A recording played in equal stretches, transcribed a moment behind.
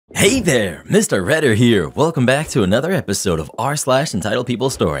Hey there, Mr. Redder here. Welcome back to another episode of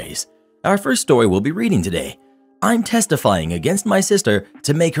r/EntitledPeople Stories. Our first story we'll be reading today. I'm testifying against my sister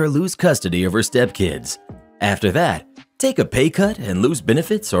to make her lose custody of her stepkids. After that, take a pay cut and lose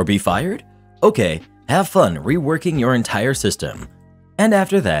benefits or be fired? Okay, have fun reworking your entire system. And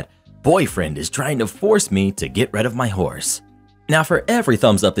after that, boyfriend is trying to force me to get rid of my horse. Now for every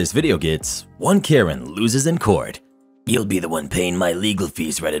thumbs up this video gets, one Karen loses in court. You'll be the one paying my legal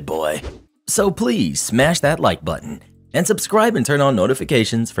fees, Reddit boy. So please smash that like button and subscribe and turn on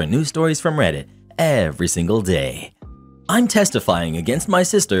notifications for new stories from Reddit every single day. I'm testifying against my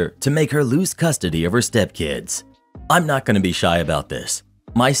sister to make her lose custody of her stepkids. I'm not going to be shy about this.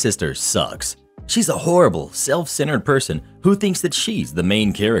 My sister sucks. She's a horrible, self-centered person who thinks that she's the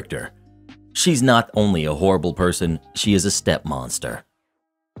main character. She's not only a horrible person, she is a step monster.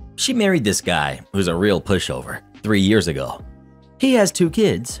 She married this guy who's a real pushover 3 years ago. He has 2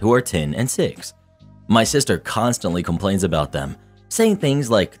 kids who are 10 and 6. My sister constantly complains about them, saying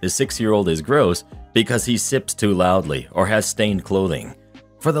things like the 6-year-old is gross because he sips too loudly or has stained clothing.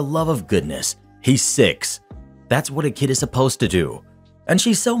 For the love of goodness, he's 6. That's what a kid is supposed to do. And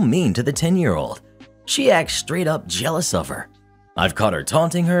she's so mean to the 10-year-old. She acts straight up jealous of her. I've caught her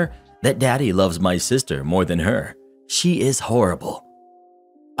taunting her that daddy loves my sister more than her. She is horrible.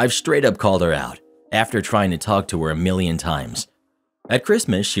 I've straight up called her out after trying to talk to her a million times. At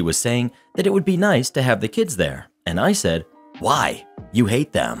Christmas, she was saying that it would be nice to have the kids there, and I said, "Why? You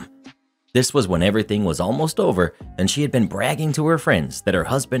hate them." This was when everything was almost over and she had been bragging to her friends that her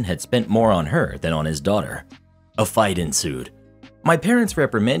husband had spent more on her than on his daughter. A fight ensued. My parents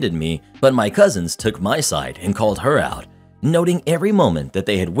reprimanded me, but my cousins took my side and called her out, noting every moment that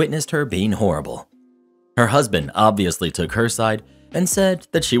they had witnessed her being horrible. Her husband obviously took her side and said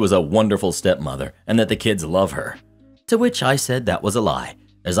that she was a wonderful stepmother and that the kids love her. To which I said that was a lie,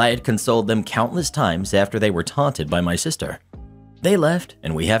 as I had consoled them countless times after they were taunted by my sister. They left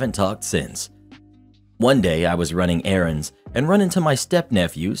and we haven't talked since. One day I was running errands and run into my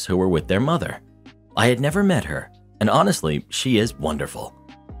step-nephews who were with their mother. I had never met her, and honestly, she is wonderful.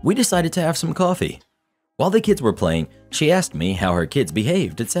 We decided to have some coffee. While the kids were playing, she asked me how her kids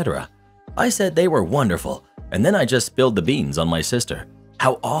behaved, etc. I said they were wonderful, and then I just spilled the beans on my sister.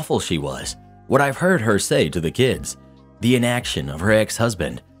 How awful she was. What I've heard her say to the kids. The inaction of her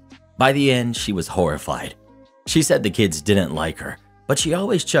ex-husband. By the end, she was horrified. She said the kids didn't like her, but she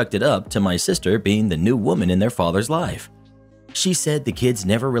always chucked it up to my sister being the new woman in their father's life. She said the kids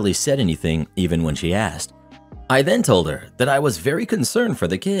never really said anything even when she asked. I then told her that I was very concerned for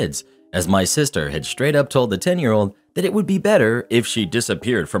the kids, as my sister had straight up told the 10-year-old that it would be better if she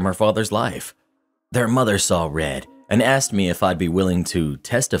disappeared from her father's life. Their mother saw red and asked me if I'd be willing to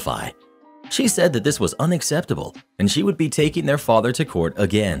testify. She said that this was unacceptable and she would be taking their father to court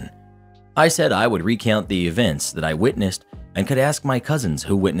again. I said I would recount the events that I witnessed and could ask my cousins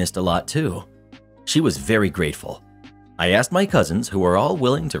who witnessed a lot too. She was very grateful. I asked my cousins who were all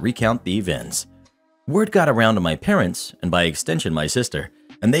willing to recount the events. Word got around to my parents and by extension my sister,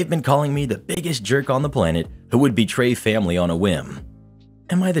 and they've been calling me the biggest jerk on the planet who would betray family on a whim.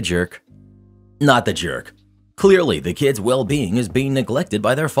 Am I the jerk? Not the jerk. Clearly, the kids' well-being is being neglected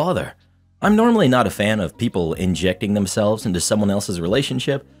by their father. I'm normally not a fan of people injecting themselves into someone else's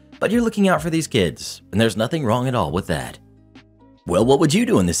relationship, but you're looking out for these kids, and there's nothing wrong at all with that. Well, what would you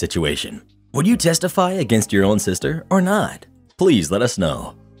do in this situation? Would you testify against your own sister or not? Please let us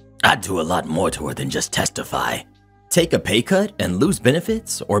know. I'd do a lot more to her than just testify. Take a pay cut and lose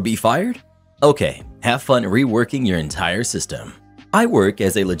benefits or be fired? Okay, have fun reworking your entire system. I work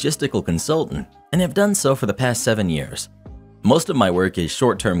as a logistical consultant and have done so for the past 7 years. Most of my work is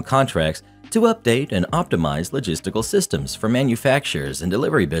short-term contracts to update and optimize logistical systems for manufacturers and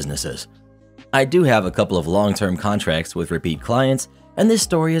delivery businesses. I do have a couple of long-term contracts with repeat clients, and this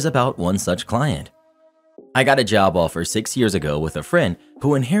story is about one such client. I got a job offer 6 years ago with a friend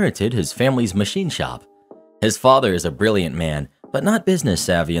who inherited his family's machine shop. His father is a brilliant man, but not business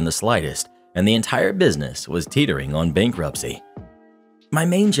savvy in the slightest, and the entire business was teetering on bankruptcy. My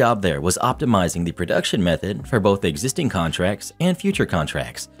main job there was optimizing the production method for both existing contracts and future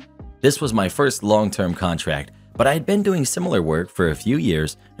contracts. This was my first long-term contract, but I had been doing similar work for a few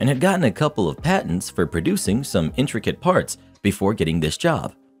years and had gotten a couple of patents for producing some intricate parts before getting this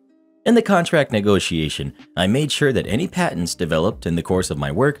job. In the contract negotiation, I made sure that any patents developed in the course of my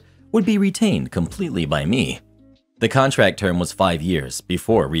work would be retained completely by me. The contract term was 5 years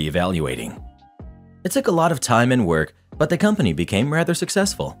before reevaluating. It took a lot of time and work, but the company became rather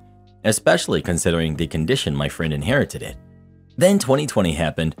successful, especially considering the condition my friend inherited it. Then 2020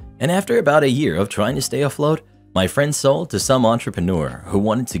 happened, and after about a year of trying to stay afloat, My friend sold to some entrepreneur who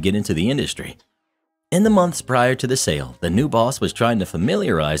wanted to get into the industry. In the months prior to the sale, the new boss was trying to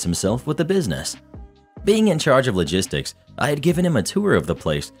familiarize himself with the business. Being in charge of logistics, I had given him a tour of the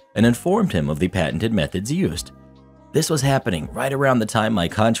place and informed him of the patented methods used. This was happening right around the time my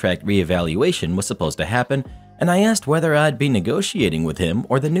contract reevaluation was supposed to happen, and I asked whether I'd be negotiating with him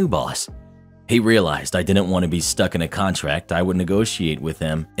or the new boss. He realized I didn't want to be stuck in a contract I would negotiate with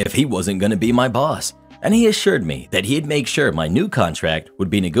him if he wasn't going to be my boss, and he assured me that he'd make sure my new contract would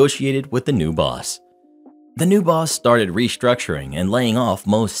be negotiated with the new boss. The new boss started restructuring and laying off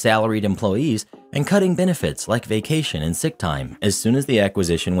most salaried employees and cutting benefits like vacation and sick time as soon as the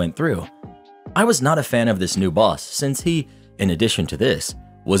acquisition went through. I was not a fan of this new boss since he, in addition to this,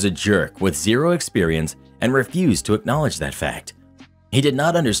 was a jerk with zero experience and refused to acknowledge that fact. He did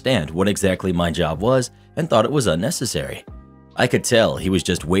not understand what exactly my job was and thought it was unnecessary. I could tell he was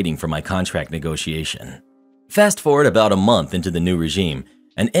just waiting for my contract negotiation. Fast forward about a month into the new regime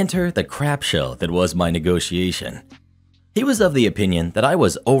and enter the crap show that was my negotiation. He was of the opinion that I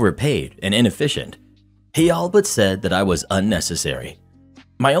was overpaid and inefficient. He all but said that I was unnecessary.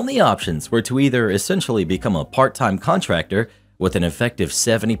 My only options were to either essentially become a part-time contractor with an effective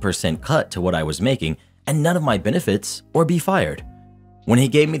 70% cut to what I was making and none of my benefits, or be fired. When he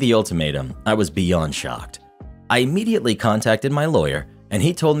gave me the ultimatum, I was beyond shocked. I immediately contacted my lawyer, and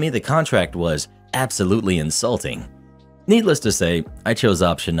he told me the contract was absolutely insulting. Needless to say, I chose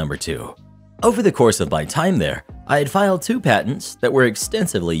option number 2. Over the course of my time there, I had filed 2 patents that were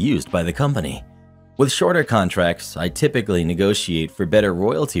extensively used by the company. With shorter contracts, I typically negotiate for better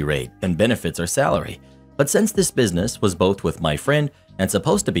royalty rate than benefits or salary, but since this business was both with my friend and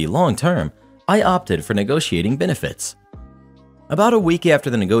supposed to be long-term, I opted for negotiating benefits. About a week after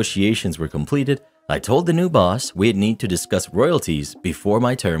the negotiations were completed, I told the new boss we'd need to discuss royalties before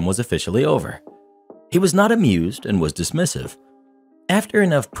my term was officially over. He was not amused and was dismissive. After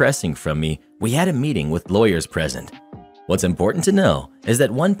enough pressing from me, we had a meeting with lawyers present. What's important to know is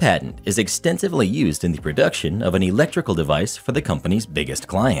that one patent is extensively used in the production of an electrical device for the company's biggest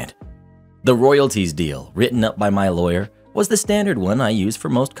client. The royalties deal written up by my lawyer was the standard one I use for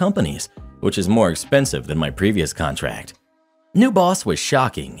most companies, which is more expensive than my previous contract. New boss was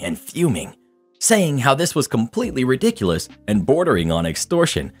shocking and fuming, saying how this was completely ridiculous and bordering on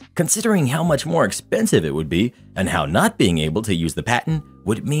extortion, considering how much more expensive it would be and how not being able to use the patent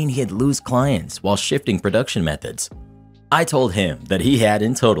would mean he'd lose clients while shifting production methods. I told him that he had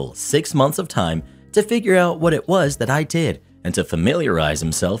in total 6 months of time to figure out what it was that I did and to familiarize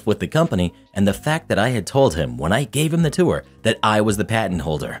himself with the company and the fact that I had told him when I gave him the tour that I was the patent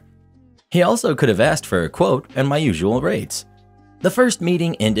holder. He also could have asked for a quote and my usual rates. The first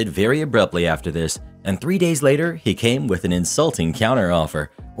meeting ended very abruptly after this, and 3 days later, he came with an insulting counteroffer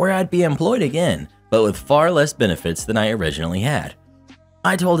where I'd be employed again, but with far less benefits than I originally had.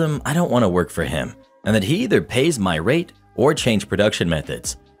 I told him I don't want to work for him, and that he either pays my rate or change production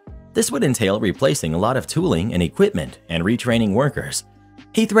methods. This would entail replacing a lot of tooling and equipment and retraining workers.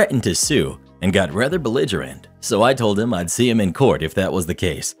 He threatened to sue and got rather belligerent, so I told him I'd see him in court if that was the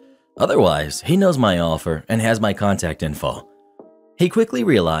case. Otherwise, he knows my offer and has my contact info. He quickly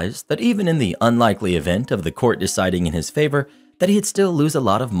realized that even in the unlikely event of the court deciding in his favor, that he'd still lose a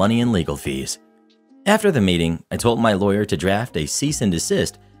lot of money in legal fees. After the meeting, I told my lawyer to draft a cease and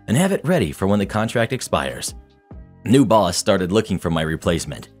desist and have it ready for when the contract expires. New boss started looking for my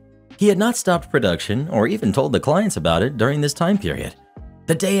replacement. He had not stopped production or even told the clients about it during this time period.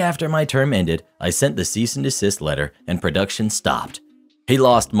 The day after my term ended, I sent the cease and desist letter and production stopped. He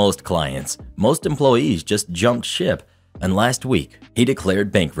lost most clients, most employees just jumped ship, and last week, he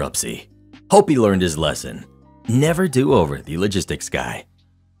declared bankruptcy. Hope he learned his lesson. Never do over the logistics guy.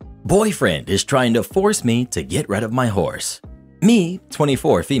 Boyfriend is trying to force me to get rid of my horse. Me,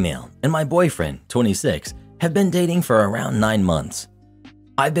 24 female, and my boyfriend, 26, have been dating for around 9 months.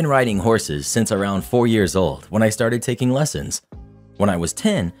 I've been riding horses since around 4 years old when I started taking lessons. When I was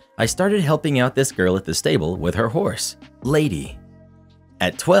 10, I started helping out this girl at the stable with her horse, Lady.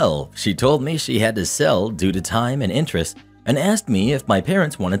 At 12, she told me she had to sell due to time and interest and asked me if my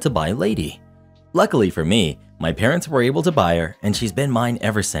parents wanted to buy Lady. Luckily for me, my parents were able to buy her and she's been mine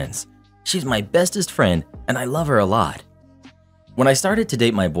ever since. She's my bestest friend and I love her a lot. When I started to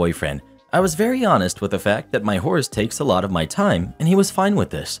date my boyfriend, I was very honest with the fact that my horse takes a lot of my time and he was fine with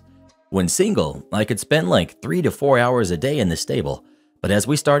this. When single, I could spend like 3 to 4 hours a day in the stable, but as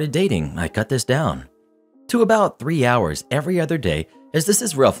we started dating, I cut this down to about 3 hours every other day, as this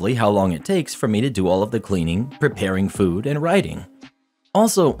is roughly how long it takes for me to do all of the cleaning, preparing food, and riding.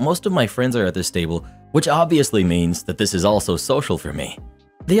 Also, most of my friends are at the stable, which obviously means that this is also social for me.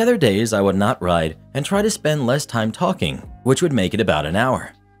 The other days I would not ride and try to spend less time talking, which would make it about an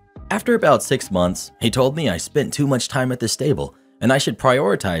hour. After about 6 months, he told me I spent too much time at the stable and I should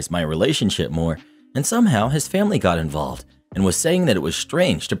prioritize my relationship more, and somehow his family got involved and was saying that it was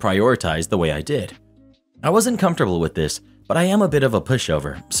strange to prioritize the way I did. I wasn't comfortable with this, but I am a bit of a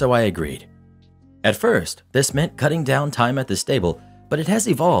pushover, so I agreed. At first, this meant cutting down time at the stable, but it has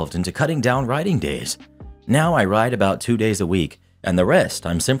evolved into cutting down riding days. Now I ride about 2 days a week, and the rest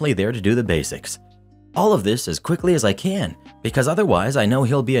I'm simply there to do the basics. All of this as quickly as I can, because otherwise I know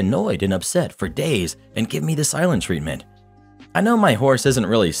he'll be annoyed and upset for days and give me the silent treatment. I know my horse isn't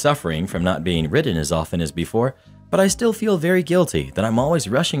really suffering from not being ridden as often as before, but I still feel very guilty that I'm always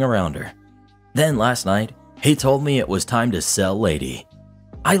rushing around her. Then last night, he told me it was time to sell Lady.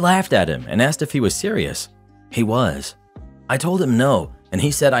 I laughed at him and asked if he was serious. He was. I told him no, and he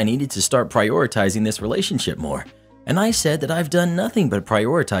said I needed to start prioritizing this relationship more, and I said that I've done nothing but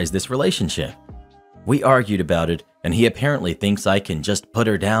prioritize this relationship. We argued about it, and he apparently thinks I can just put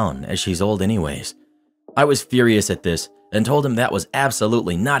her down as she's old anyways. I was furious at this and told him that was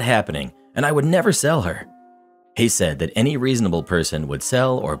absolutely not happening and I would never sell her. He said that any reasonable person would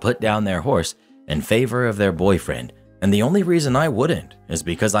sell or put down their horse in favor of their boyfriend, and the only reason I wouldn't is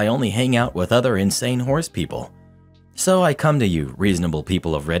because I only hang out with other insane horse people. So I come to you, reasonable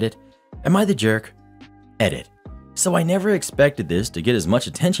people of Reddit. Am I the jerk? Edit. So I never expected this to get as much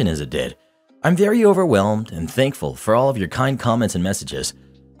attention as it did. I'm very overwhelmed and thankful for all of your kind comments and messages.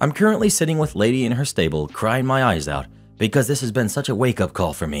 I'm currently sitting with Lady in her stable crying my eyes out because this has been such a wake-up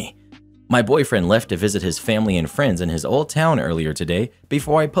call for me. My boyfriend left to visit his family and friends in his old town earlier today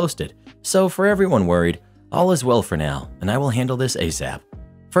before I posted, so for everyone worried, all is well for now and I will handle this ASAP.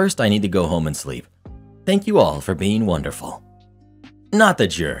 First, I need to go home and sleep. Thank you all for being wonderful. Not the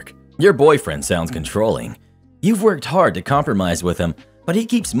jerk. Your boyfriend sounds controlling. You've worked hard to compromise with him, but he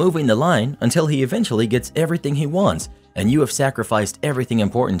keeps moving the line until he eventually gets everything he wants and you have sacrificed everything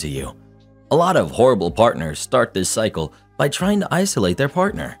important to you. A lot of horrible partners start this cycle by trying to isolate their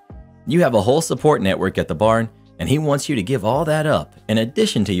partner. You have a whole support network at the barn, and he wants you to give all that up in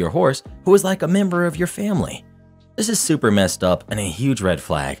addition to your horse, who is like a member of your family. This is super messed up and a huge red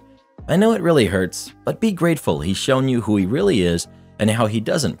flag. I know it really hurts, but be grateful he's shown you who he really is and how he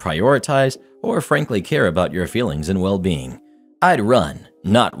doesn't prioritize or frankly care about your feelings and well-being. I'd run,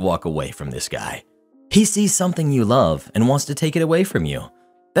 not walk away from this guy. He sees something you love and wants to take it away from you.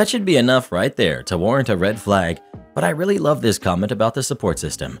 That should be enough right there to warrant a red flag, but I really love this comment about the support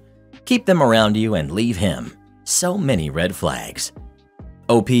system. Keep them around you and leave him. So many red flags.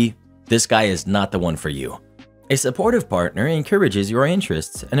 OP, this guy is not the one for you. A supportive partner encourages your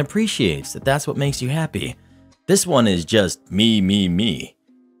interests and appreciates that that's what makes you happy. This one is just me, me, me.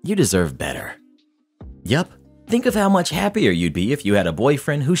 You deserve better. Yup, think of how much happier you'd be if you had a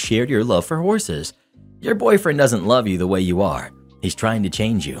boyfriend who shared your love for horses. Your boyfriend doesn't love you the way you are. He's trying to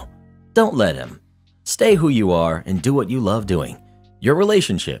change you. Don't let him. Stay who you are and do what you love doing. Your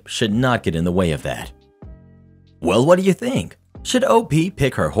relationship should not get in the way of that. Well, what do you think? Should OP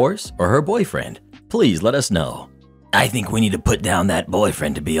pick her horse or her boyfriend? Please let us know. I think we need to put down that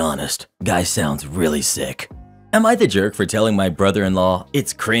boyfriend, to be honest. Guy sounds really sick. Am I the jerk for telling my brother-in-law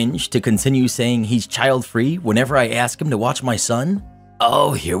it's cringe to continue saying he's child-free whenever I ask him to watch my son?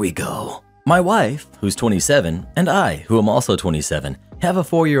 Oh, here we go. My wife, who's 27, and I, who am also 27, have a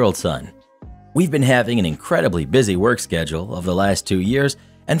 4-year-old son. We've been having an incredibly busy work schedule over the last 2 years,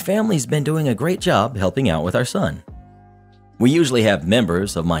 and family's been doing a great job helping out with our son. We usually have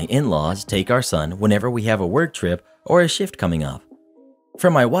members of my in-laws take our son whenever we have a work trip or a shift coming up.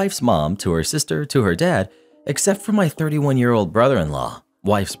 From my wife's mom to her sister to her dad, except for my 31-year-old brother-in-law,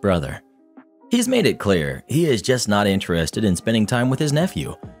 wife's brother. He's made it clear he is just not interested in spending time with his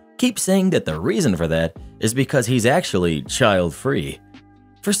nephew. Keeps saying that the reason for that is because he's actually child-free.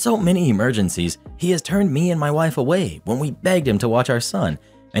 For so many emergencies, he has turned me and my wife away when we begged him to watch our son,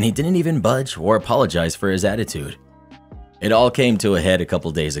 and he didn't even budge or apologize for his attitude. It all came to a head a couple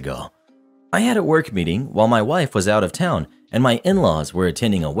days ago. I had a work meeting while my wife was out of town and my in-laws were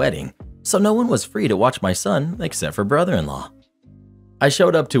attending a wedding, so no one was free to watch my son except for brother-in-law. I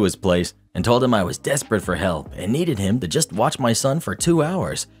showed up to his place and told him I was desperate for help and needed him to just watch my son for 2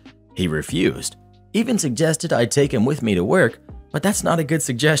 hours. He refused, even suggested I take him with me to work, but that's not a good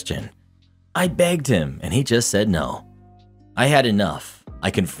suggestion. I begged him and he just said no. I had enough.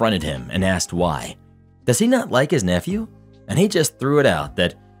 I confronted him and asked why. Does he not like his nephew? And he just threw it out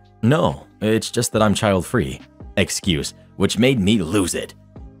that, no, it's just that I'm child-free excuse, which made me lose it.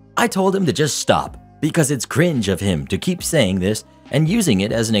 I told him to just stop because it's cringe of him to keep saying this and using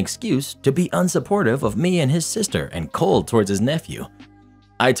it as an excuse to be unsupportive of me and his sister and cold towards his nephew.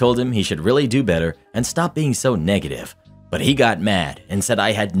 I told him he should really do better and stop being so negative, but he got mad and said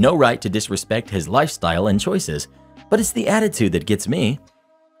I had no right to disrespect his lifestyle and choices, but it's the attitude that gets me.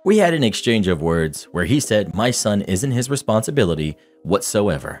 We had an exchange of words where he said my son isn't his responsibility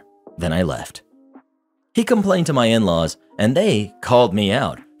whatsoever. Then I left. He complained to my in-laws and they called me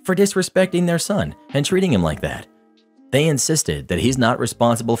out for disrespecting their son and treating him like that. They insisted that he's not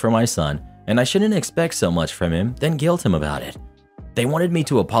responsible for my son and I shouldn't expect so much from him, then guilt him about it. They wanted me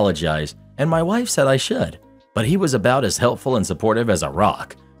to apologize and my wife said I should, but he was about as helpful and supportive as a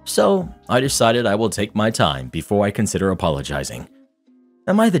rock. So I decided I will take my time before I consider apologizing.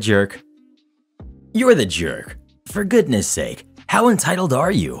 Am I the jerk? You're the jerk. For goodness sake, how entitled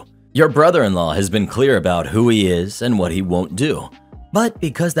are you? Your brother-in-law has been clear about who he is and what he won't do. But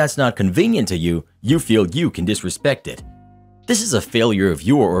because that's not convenient to you, you feel you can disrespect it. This is a failure of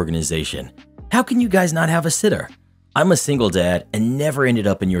your organization. How can you guys not have a sitter? I'm a single dad and never ended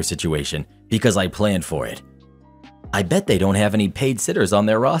up in your situation because I planned for it. I bet they don't have any paid sitters on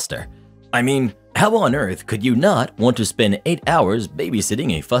their roster. I mean, how on earth could you not want to spend 8 hours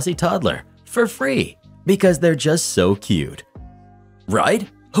babysitting a fussy toddler for free because they're just so cute? Right?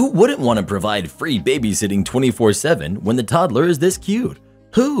 Who wouldn't want to provide free babysitting 24/7 when the toddler is this cute?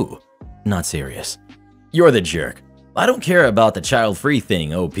 Who? Not serious. You're the jerk. I don't care about the child-free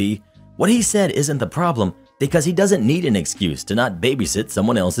thing, OP. What he said isn't the problem because he doesn't need an excuse to not babysit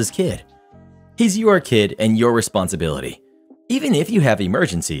someone else's kid. He's your kid and your responsibility. Even if you have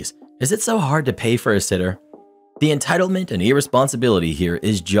emergencies, is it so hard to pay for a sitter? The entitlement and irresponsibility here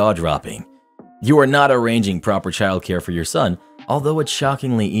is jaw-dropping. You are not arranging proper childcare for your son, although it's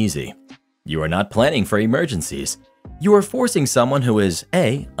shockingly easy. You are not planning for emergencies. You are forcing someone who is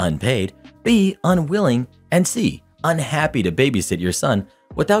A, unpaid, B, unwilling, and C, unhappy to babysit your son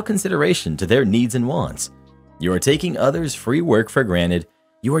without consideration to their needs and wants. You are taking others' free work for granted.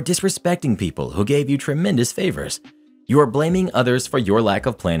 You are disrespecting people who gave you tremendous favors. You are blaming others for your lack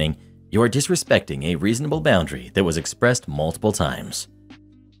of planning. You are disrespecting a reasonable boundary that was expressed multiple times.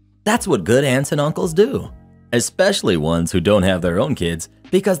 That's what good aunts and uncles do, especially ones who don't have their own kids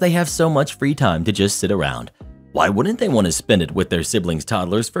because they have so much free time to just sit around. Why wouldn't they want to spend it with their siblings'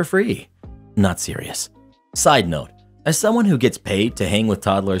 toddlers for free? Not serious. Side note, as someone who gets paid to hang with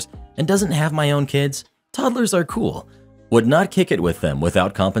toddlers and doesn't have my own kids, toddlers are cool. Would not kick it with them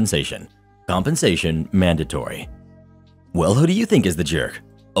without compensation. Compensation mandatory. Well, who do you think is the jerk?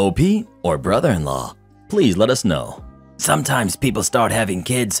 OP or brother-in-law? Please let us know. Sometimes people start having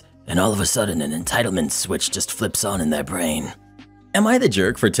kids and all of a sudden an entitlement switch just flips on in their brain. Am I the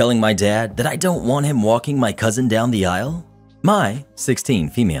jerk for telling my dad that I don't want him walking my cousin down the aisle? My 16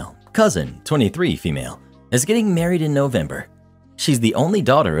 female cousin, 23 female, is getting married in November. She's the only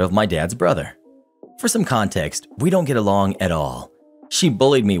daughter of my dad's brother. For some context, we don't get along at all. She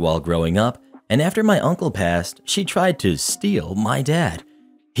bullied me while growing up, and after my uncle passed, she tried to steal my dad.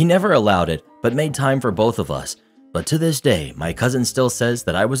 He never allowed it, but made time for both of us. But to this day, my cousin still says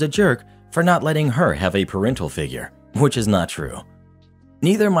that I was a jerk for not letting her have a parental figure, which is not true.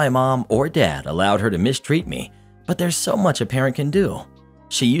 Neither my mom or dad allowed her to mistreat me, but there's so much a parent can do.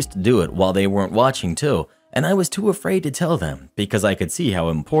 She used to do it while they weren't watching too, and I was too afraid to tell them because I could see how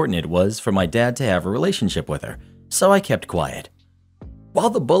important it was for my dad to have a relationship with her, so I kept quiet. While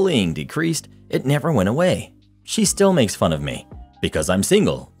the bullying decreased, it never went away. She still makes fun of me because I'm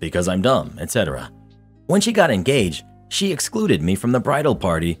single, because I'm dumb, etc. When she got engaged, she excluded me from the bridal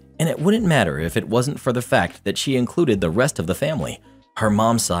party, and it wouldn't matter if it wasn't for the fact that she included the rest of the family, her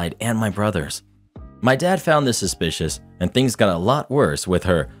mom's side and my brother's. My dad found this suspicious, and things got a lot worse with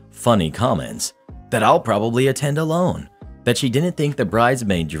her funny comments that I'll probably attend alone, that she didn't think the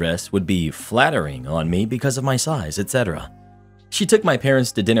bridesmaid dress would be flattering on me because of my size, etc. She took my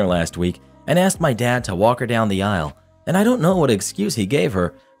parents to dinner last week and asked my dad to walk her down the aisle, and I don't know what excuse he gave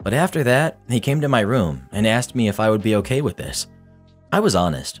her, but after that, he came to my room and asked me if I would be okay with this. I was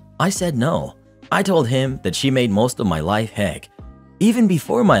honest. I said no. I told him that she made most of my life heck, even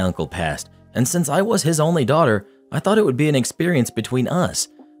before my uncle passed, and since I was his only daughter, I thought it would be an experience between us.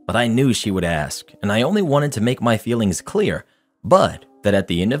 But I knew she would ask, and I only wanted to make my feelings clear, but that at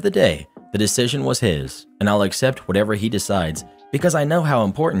the end of the day, the decision was his, and I'll accept whatever he decides because I know how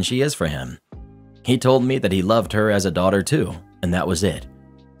important she is for him. He told me that he loved her as a daughter too, and that was it.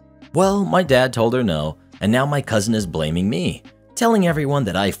 Well, my dad told her no, and now my cousin is blaming me, telling everyone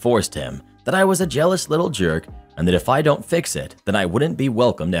that I forced him, that I was a jealous little jerk, and that if I don't fix it, then I wouldn't be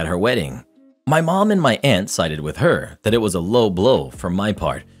welcomed at her wedding. My mom and my aunt sided with her that it was a low blow from my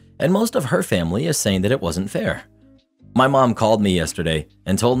part, and most of her family is saying that it wasn't fair. My mom called me yesterday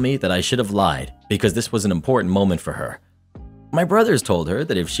and told me that I should have lied because this was an important moment for her. My brothers told her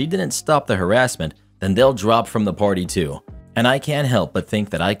that if she didn't stop the harassment, then they'll drop from the party too, and I can't help but think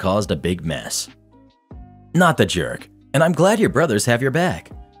that I caused a big mess. Not the jerk, and I'm glad your brothers have your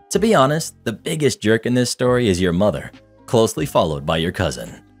back. To be honest, the biggest jerk in this story is your mother, closely followed by your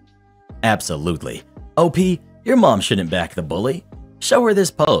cousin. Absolutely. OP, your mom shouldn't back the bully. Show her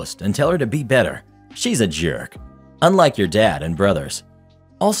this post and tell her to be better. She's a jerk, unlike your dad and brothers.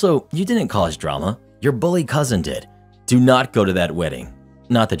 Also, you didn't cause drama, your bully cousin did. Do not go to that wedding.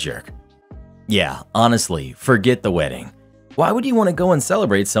 Not the jerk. Yeah, honestly, forget the wedding. Why would you want to go and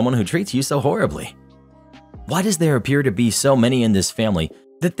celebrate someone who treats you so horribly? Why does there appear to be so many in this family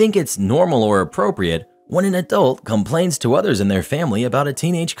that think it's normal or appropriate when an adult complains to others in their family about a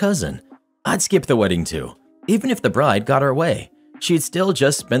teenage cousin? I'd skip the wedding too. Even if the bride got her way, she'd still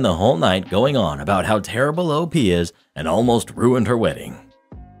just spend the whole night going on about how terrible OP is and almost ruined her wedding.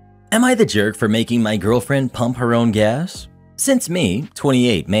 Am I the jerk for making my girlfriend pump her own gas? Since me,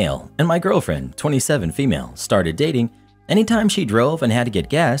 28 male, and my girlfriend, 27 female, started dating, anytime she drove and had to get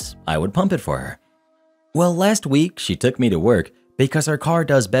gas, I would pump it for her. Well, last week she took me to work because her car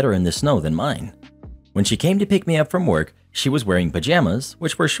does better in the snow than mine. When she came to pick me up from work, she was wearing pajamas,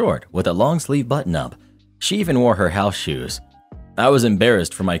 which were short with a long sleeve button up. She even wore her house shoes. I was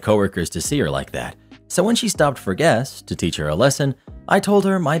embarrassed for my coworkers to see her like that, so when she stopped for gas to teach her a lesson, I told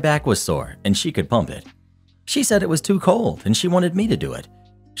her my back was sore and she could pump it. She said it was too cold and she wanted me to do it.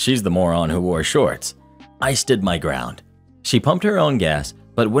 She's the moron who wore shorts. I stood my ground. She pumped her own gas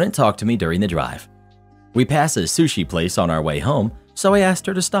but wouldn't talk to me during the drive. We passed a sushi place on our way home, so I asked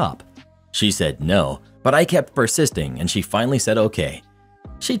her to stop. She said no, but I kept persisting and she finally said okay.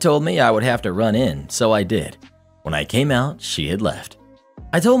 She told me I would have to run in, so I did. When I came out, she had left.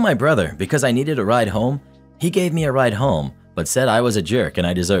 I told my brother because I needed a ride home. He gave me a ride home, but said I was a jerk and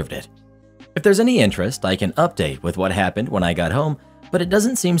I deserved it. If there's any interest, I can update with what happened when I got home, but it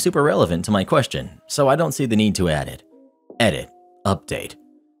doesn't seem super relevant to my question, so I don't see the need to add it. Edit. Update.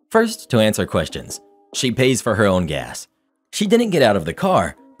 First, to answer questions. She pays for her own gas. She didn't get out of the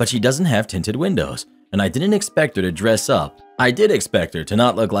car, but she doesn't have tinted windows, and I didn't expect her to dress up. I did expect her to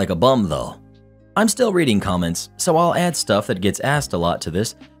not look like a bum though. I'm still reading comments, so I'll add stuff that gets asked a lot to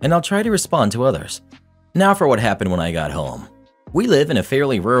this, and I'll try to respond to others. Now for what happened when I got home. We live in a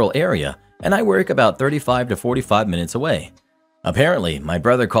fairly rural area, and I work about 35 to 45 minutes away. Apparently, my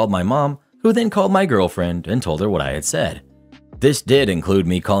brother called my mom, who then called my girlfriend and told her what I had said. This did include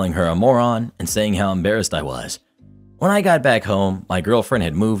me calling her a moron and saying how embarrassed I was. When I got back home, my girlfriend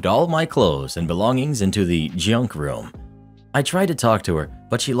had moved all of my clothes and belongings into the junk room. I tried to talk to her,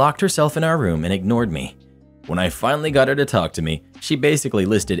 but she locked herself in our room and ignored me. When I finally got her to talk to me, she basically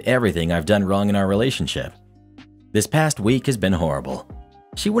listed everything I've done wrong in our relationship. This past week has been horrible.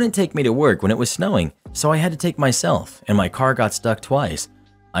 She wouldn't take me to work when it was snowing, so I had to take myself, and my car got stuck twice.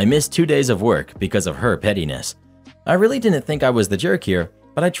 I missed 2 days of work because of her pettiness. I really didn't think I was the jerk here,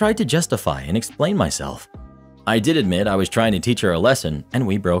 but I tried to justify and explain myself. I did admit I was trying to teach her a lesson, and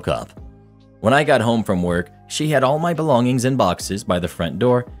we broke up. When I got home from work, she had all my belongings in boxes by the front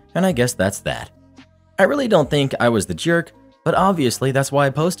door, and I guess that's that. I really don't think I was the jerk, but obviously that's why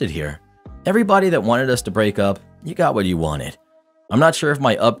I posted here. Everybody that wanted us to break up, you got what you wanted. I'm not sure if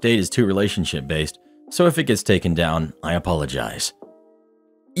my update is too relationship based, so if it gets taken down, I apologize.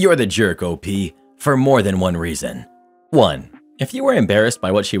 You're the jerk, OP, for more than one reason. 1. If you were embarrassed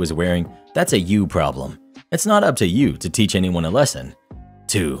by what she was wearing, that's a you problem. It's not up to you to teach anyone a lesson.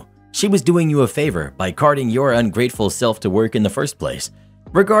 2. She was doing you a favor by carting your ungrateful self to work in the first place.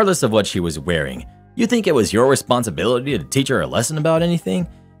 Regardless of what she was wearing, you think it was your responsibility to teach her a lesson about anything?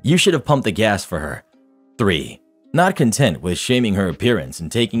 You should have pumped the gas for her. 3. Not content with shaming her appearance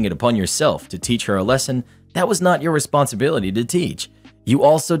and taking it upon yourself to teach her a lesson that was not your responsibility to teach, you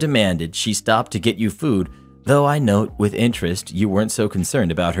also demanded she stop to get you food, though I note with interest you weren't so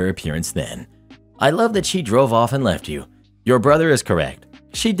concerned about her appearance then. I love that she drove off and left you. Your brother is correct.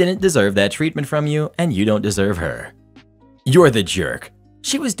 She didn't deserve that treatment from you, and you don't deserve her. You're the jerk.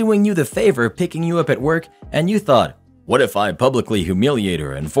 She was doing you the favor picking you up at work, and you thought, what if I publicly humiliate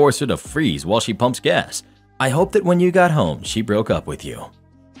her and force her to freeze while she pumps gas? I hope that when you got home, she broke up with you.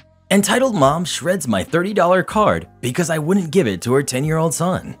 Entitled mom shreds my $30 card because I wouldn't give it to her 10-year-old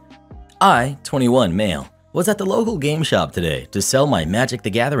son. I, 21 male, was at the local game shop today to sell my Magic the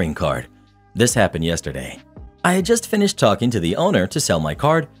Gathering card. This happened yesterday. I had just finished talking to the owner to sell my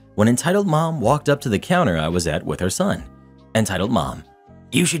card when Entitled Mom walked up to the counter I was at with her son. Entitled Mom: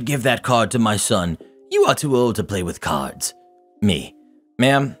 you should give that card to my son. You are too old to play with cards. Me: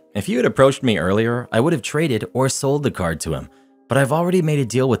 ma'am, if you had approached me earlier, I would have traded or sold the card to him, but I've already made a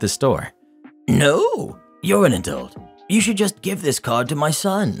deal with the store. No, you're an adult. You should just give this card to my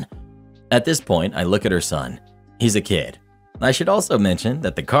son." At this point, I look at her son. He's a kid. I should also mention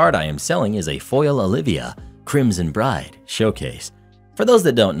that the card I am selling is a foil Olivia Crimson Bride showcase. For those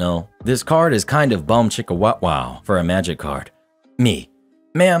that don't know, this card is kind of bomb chicka wow for a magic card. Me: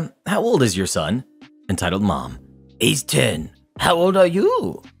 "Ma'am, how old is your son?" Entitled Mom: "He's 10. How old are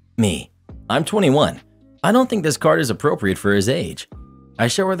you?" Me: "I'm 21. I don't think this card is appropriate for his age." I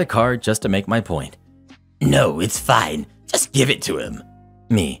show her the card just to make my point. "No, it's fine. Just give it to him."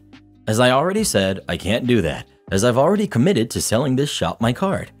 Me: "As I already said, I can't do that, as I've already committed to selling this shop my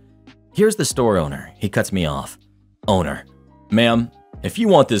card." Here's the store owner. He cuts me off. Owner: "Ma'am, if you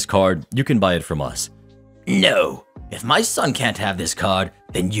want this card, you can buy it from us." "No, if my son can't have this card,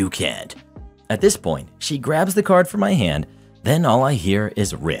 then you can't." At this point, she grabs the card from my hand, then all I hear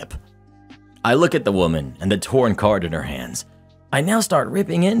is rip. I look at the woman and the torn card in her hands. I now start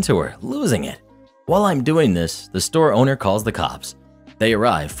ripping into her, losing it. While I'm doing this, the store owner calls the cops. They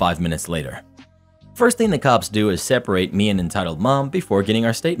arrive 5 minutes later. First thing the cops do is separate me and Entitled Mom before getting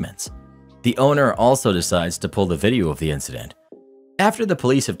our statements. The owner also decides to pull the video of the incident. After the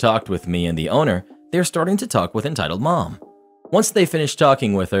police have talked with me and the owner, they're starting to talk with Entitled Mom. Once they finish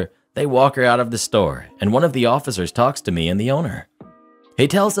talking with her, they walk her out of the store, and one of the officers talks to me and the owner. He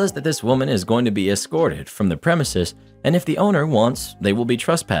tells us that this woman is going to be escorted from the premises, and if the owner wants, they will be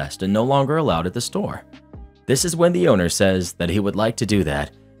trespassed and no longer allowed at the store. This is when the owner says that he would like to do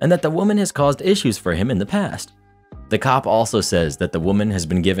that, and that the woman has caused issues for him in the past. The cop also says that the woman has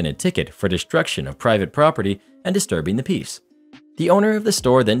been given a ticket for destruction of private property and disturbing the peace. The owner of the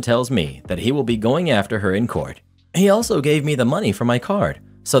store then tells me that he will be going after her in court. He also gave me the money for my card,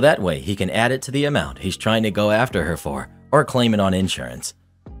 so that way he can add it to the amount he's trying to go after her for or claim it on insurance.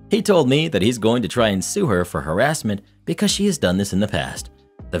 He told me that he's going to try and sue her for harassment because she has done this in the past,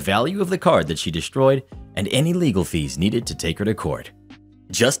 the value of the card that she destroyed, and any legal fees needed to take her to court.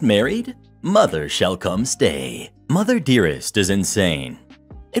 Just married? Mother shall come stay. Mother Dearest is insane.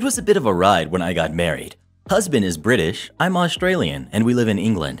 It was a bit of a ride when I got married. Husband is British, I'm Australian, and we live in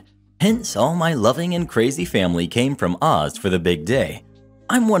England. Hence, all my loving and crazy family came from Oz for the big day.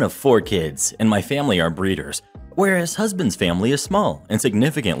 I'm one of 4 kids, and my family are breeders, whereas husband's family is small and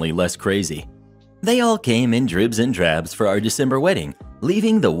significantly less crazy. They all came in dribs and drabs for our December wedding,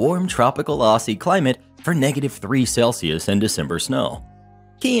 leaving the warm tropical Aussie climate for -3 Celsius and December snow.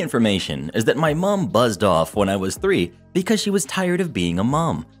 Key information is that my mom buzzed off when I was 3 because she was tired of being a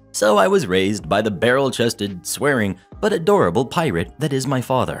mom, so I was raised by the barrel-chested, swearing, but adorable pirate that is my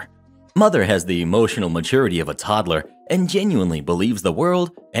father. Mother has the emotional maturity of a toddler and genuinely believes the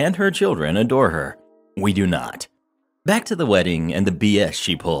world and her children adore her. We do not. Back to the wedding and the BS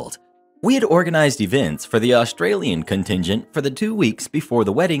she pulled. We had organized events for the Australian contingent for the 2 weeks before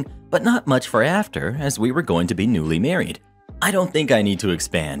the wedding, but not much for after, as we were going to be newly married. I don't think I need to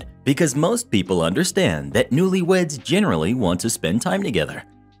expand, because most people understand that newlyweds generally want to spend time together.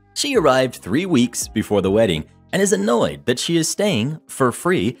 She arrived 3 weeks before the wedding and is annoyed that she is staying, for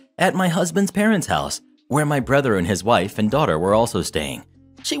free, at my husband's parents' house, where my brother and his wife and daughter were also staying.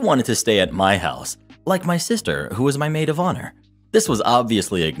 She wanted to stay at my house, like my sister, who was my maid of honor. This was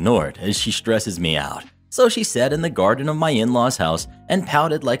obviously ignored as she stresses me out, so she sat in the garden of my in-laws' house and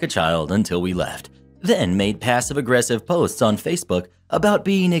pouted like a child until we left, then made passive-aggressive posts on Facebook about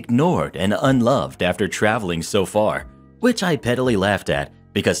being ignored and unloved after traveling so far, which I pettily laughed at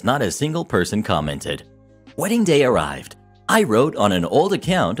because not a single person commented. Wedding day arrived. I wrote on an old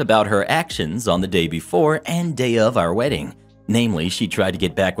account about her actions on the day before and day of our wedding. Namely, she tried to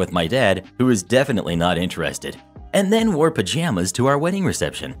get back with my dad, who is definitely not interested, and then wore pajamas to our wedding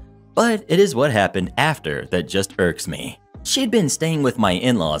reception. But it is what happened after that just irks me. She'd been staying with my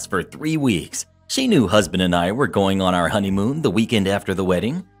in-laws for 3 weeks. She knew husband and I were going on our honeymoon the weekend after the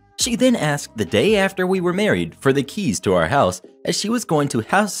wedding. She then asked the day after we were married for the keys to our house, as she was going to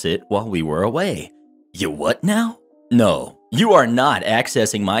house sit while we were away. You what now? No, you are not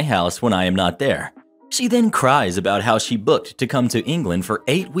accessing my house when I am not there. She then cries about how she booked to come to England for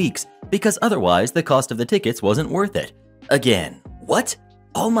 8 weeks because otherwise the cost of the tickets wasn't worth it. Again, what?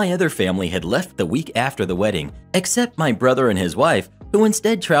 All my other family had left the week after the wedding, except my brother and his wife, who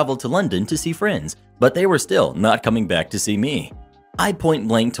instead traveled to London to see friends, but they were still not coming back to see me. I point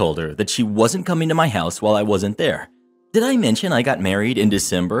blank told her that she wasn't coming to my house while I wasn't there. Did I mention I got married in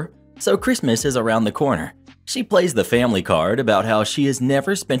December? So Christmas is around the corner. She plays the family card about how she has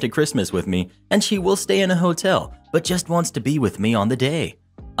never spent a Christmas with me and she will stay in a hotel, but just wants to be with me on the day.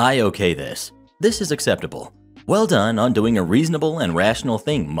 I okay this. This is acceptable. Well done on doing a reasonable and rational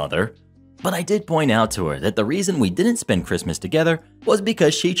thing, mother. But I did point out to her that the reason we didn't spend Christmas together was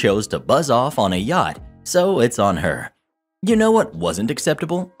because she chose to buzz off on a yacht, so it's on her. You know what wasn't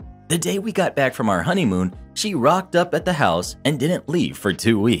acceptable? The day we got back from our honeymoon, she rocked up at the house and didn't leave for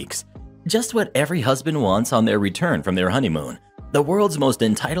 2 weeks. Just what every husband wants on their return from their honeymoon. The world's most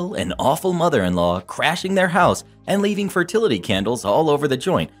entitled and awful mother-in-law crashing their house and leaving fertility candles all over the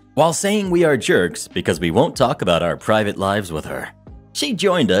joint while saying we are jerks because we won't talk about our private lives with her. She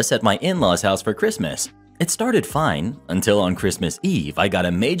joined us at my in-laws' house for Christmas. It started fine until on Christmas Eve I got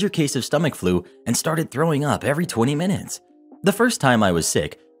a major case of stomach flu and started throwing up every 20 minutes. The first time I was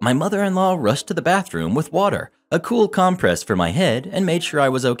sick, my mother-in-law rushed to the bathroom with water, a cool compress for my head, and made sure I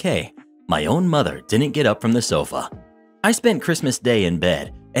was okay. My own mother didn't get up from the sofa. I spent Christmas Day in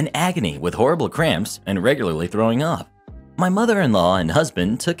bed, in agony with horrible cramps and regularly throwing up. My mother-in-law and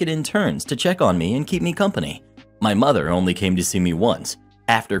husband took it in turns to check on me and keep me company. My mother only came to see me once,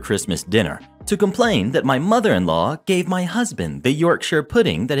 after Christmas dinner, to complain that my mother-in-law gave my husband the Yorkshire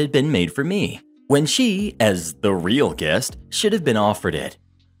pudding that had been made for me, when she, as the real guest, should have been offered it.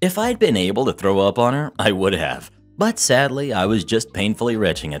 If I'd been able to throw up on her, I would have, but sadly I was just painfully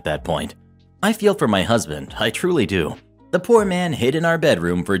retching at that point. I feel for my husband, I truly do. The poor man hid in our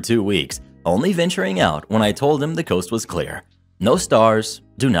bedroom for 2 weeks, only venturing out when I told him the coast was clear. No stars,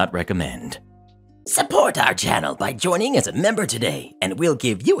 do not recommend. Support our channel by joining as a member today, and we'll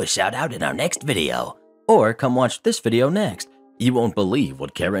give you a shout out in our next video. Or come watch this video next. You won't believe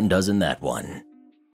what Karen does in that one.